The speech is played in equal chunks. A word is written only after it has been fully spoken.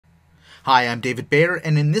Hi, I'm David Baer,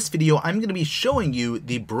 and in this video I'm going to be showing you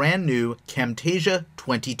the brand new Camtasia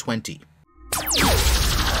 2020.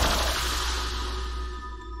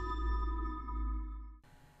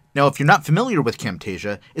 Now, if you're not familiar with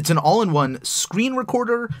Camtasia, it's an all-in-one screen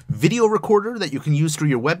recorder, video recorder that you can use through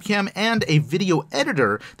your webcam, and a video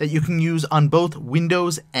editor that you can use on both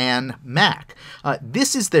Windows and Mac.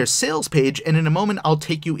 This is their sales page, and in a moment I'll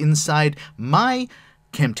take you inside my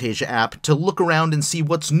Camtasia app to look around and see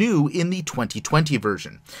what's new in the 2020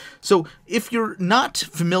 version. So if you're not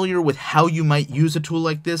familiar with how you might use a tool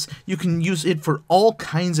like this, you can use it for all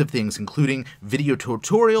kinds of things, including video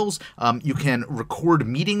tutorials. You can record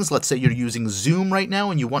meetings. Let's say you're using Zoom right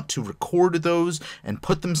now and you want to record those and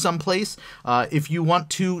put them someplace. If you want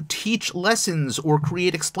to teach lessons or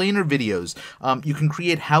create explainer videos, you can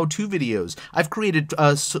create how-to videos. I've created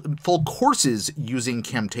full courses using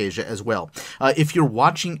Camtasia as well. If you're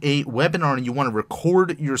watching a webinar and you want to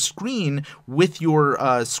record your screen with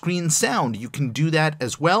your screen sound, you can do that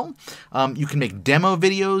as well. You can make demo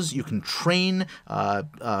videos, you can train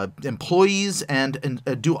employees and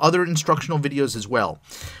do other instructional videos as well.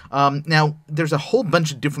 Now, there's a whole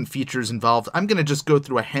bunch of different features involved. I'm going to just go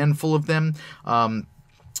through a handful of them.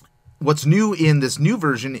 What's new in this new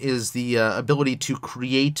version is the ability to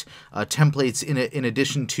create templates in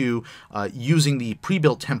addition to using the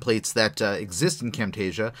pre-built templates that exist in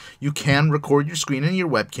Camtasia. You can record your screen and your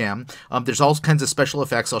webcam. There's all kinds of special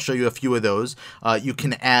effects. I'll show you a few of those. You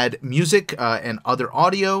can add music and other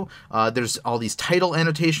audio. There's all these title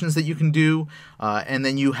annotations that you can do. And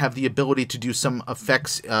then you have the ability to do some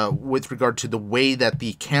effects with regard to the way that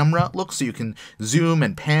the camera looks. So you can zoom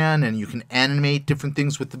and pan and you can animate different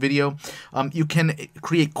things with the video. You can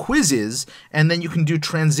create quizzes, and then you can do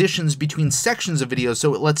transitions between sections of videos.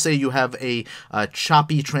 So let's say you have a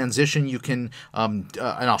choppy transition. You can, and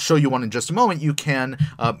I'll show you one in just a moment, you can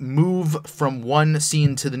move from one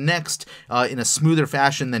scene to the next in a smoother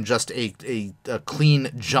fashion than just a clean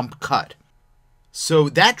jump cut. So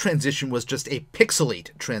that transition was just a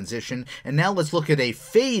pixelate transition, and now let's look at a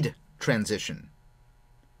fade transition.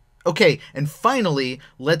 Okay, and finally,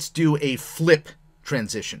 let's do a flip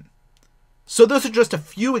transition. So those are just a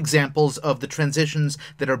few examples of the transitions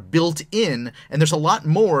that are built in, and there's a lot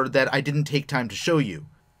more that I didn't take time to show you.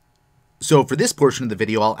 So for this portion of the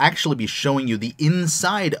video, I'll actually be showing you the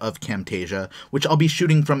inside of Camtasia, which I'll be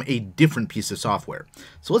shooting from a different piece of software.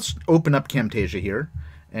 So let's open up Camtasia here,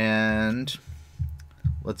 and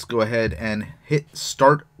let's go ahead and hit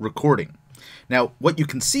Start Recording. Now, what you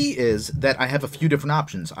can see is that I have a few different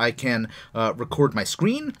options. I can record my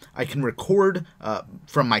screen, I can record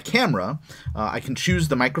from my camera, I can choose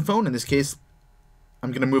the microphone. In this case,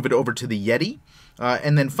 I'm going to move it over to the Yeti.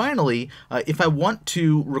 And then finally, if I want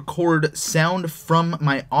to record sound from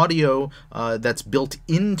my audio that's built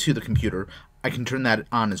into the computer, I can turn that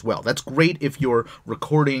on as well. That's great if you're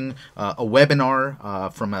recording a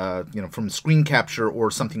webinar from screen capture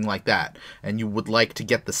or something like that, and you would like to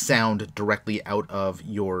get the sound directly out of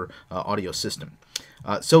your audio system.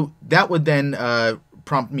 So that would then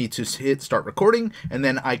prompt me to hit Start Recording, and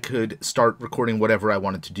then I could start recording whatever I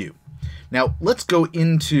wanted to do. Now let's go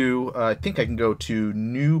into, I think I can go to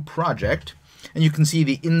New Project, and you can see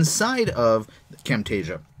the inside of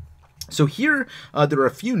Camtasia. So here, there are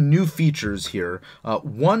a few new features here,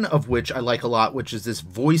 one of which I like a lot, which is this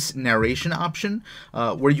voice narration option,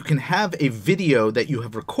 where you can have a video that you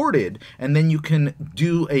have recorded, and then you can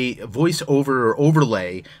do a voiceover or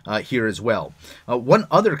overlay here as well. One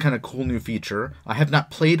other kind of cool new feature, I have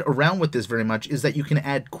not played around with this very much, is that you can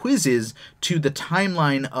add quizzes to the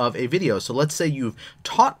timeline of a video. So let's say you've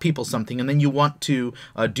taught people something, and then you want to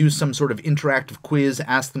do some sort of interactive quiz,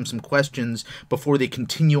 ask them some questions before they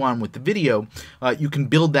continue on with the video. You can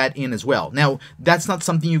build that in as well. Now, that's not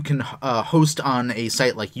something you can host on a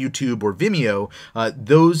site like YouTube or Vimeo.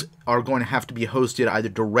 Those are going to have to be hosted either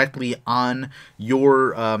directly on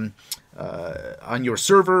your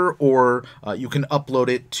server, or you can upload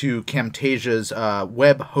it to Camtasia's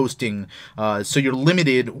web hosting, so you're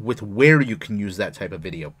limited with where you can use that type of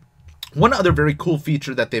video. One other very cool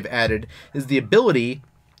feature that they've added is the ability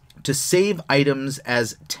to save items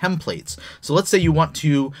as templates. So let's say you want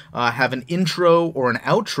to have an intro or an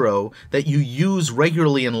outro that you use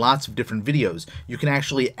regularly in lots of different videos. You can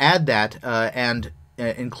actually add that and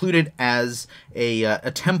include it as a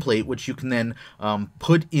template, which you can then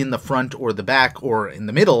put in the front or the back, or in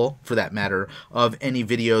the middle, for that matter, of any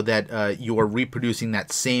video that you are reproducing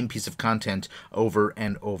that same piece of content over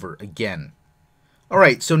and over again. All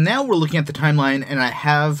right, so now we're looking at the timeline, and I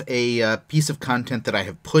have a piece of content that I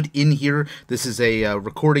have put in here. This is a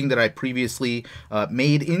recording that I previously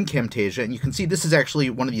made in Camtasia, and you can see this is actually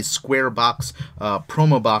one of these square box,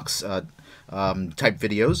 promo box type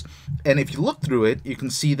videos. And if you look through it, you can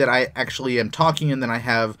see that I actually am talking, and then I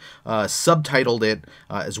have subtitled it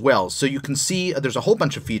as well. So you can see there's a whole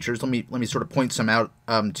bunch of features. Let me sort of point some out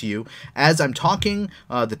to you. As I'm talking,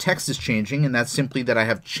 the text is changing, and that's simply that I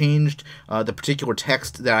have changed the particular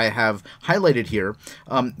text that I have highlighted here.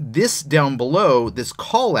 This down below, this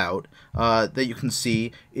call out that you can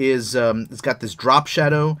see is it's got this drop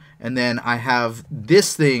shadow, and then I have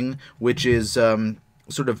this thing which is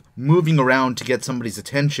sort of moving around to get somebody's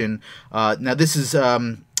attention. Now this is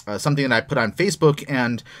something that I put on Facebook,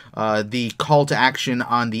 and the call to action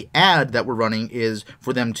on the ad that we're running is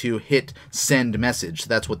for them to hit send message.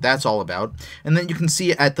 That's what that's all about. And then you can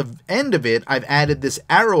see at the end of it, I've added this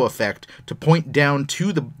arrow effect to point down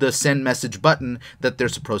to the send message button that they're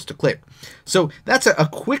supposed to click. So that's a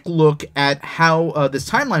quick look at how this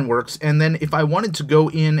timeline works. And then if I wanted to go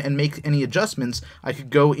in and make any adjustments, I could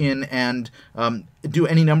go in and do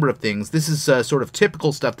any number of things. This is sort of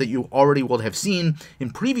typical stuff that you already will have seen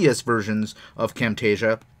in previous versions of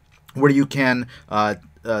Camtasia, where you can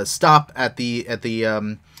stop at the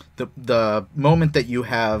moment that you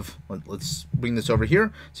have. Let's bring this over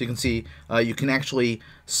here so you can see you can actually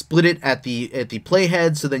split it at the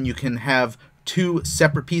playhead, so then you can have two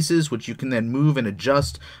separate pieces which you can then move and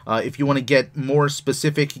adjust. If you want to get more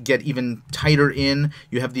specific, get even tighter in,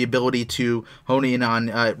 you have the ability to hone in on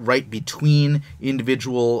right between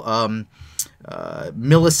individual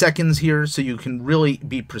milliseconds here, so you can really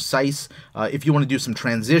be precise. If you want to do some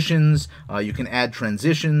transitions, you can add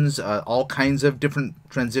transitions, all kinds of different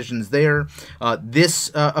transitions there.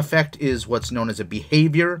 This effect is what's known as a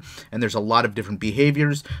behavior, and there's a lot of different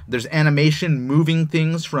behaviors. There's animation, moving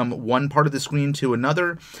things from one part of the screen to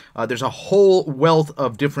another. There's a whole wealth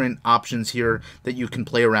of different options here that you can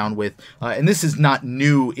play around with, and this is not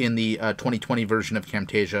new in the 2020 version of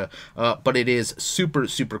Camtasia, but it is super,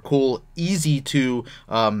 super cool, easy to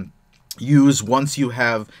use once you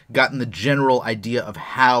have gotten the general idea of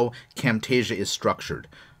how Camtasia is structured.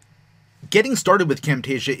 Getting started with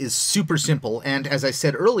Camtasia is super simple, and as I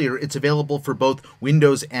said earlier, it's available for both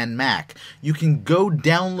Windows and Mac. You can go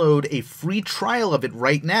download a free trial of it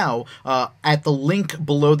right now at the link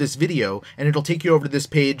below this video, and it'll take you over to this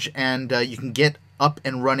page, and you can get up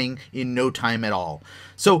and running in no time at all.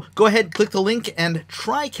 So go ahead, click the link, and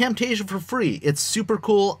try Camtasia for free. It's super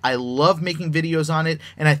cool. I love making videos on it,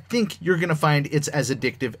 and I think you're going to find it's as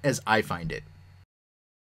addictive as I find it.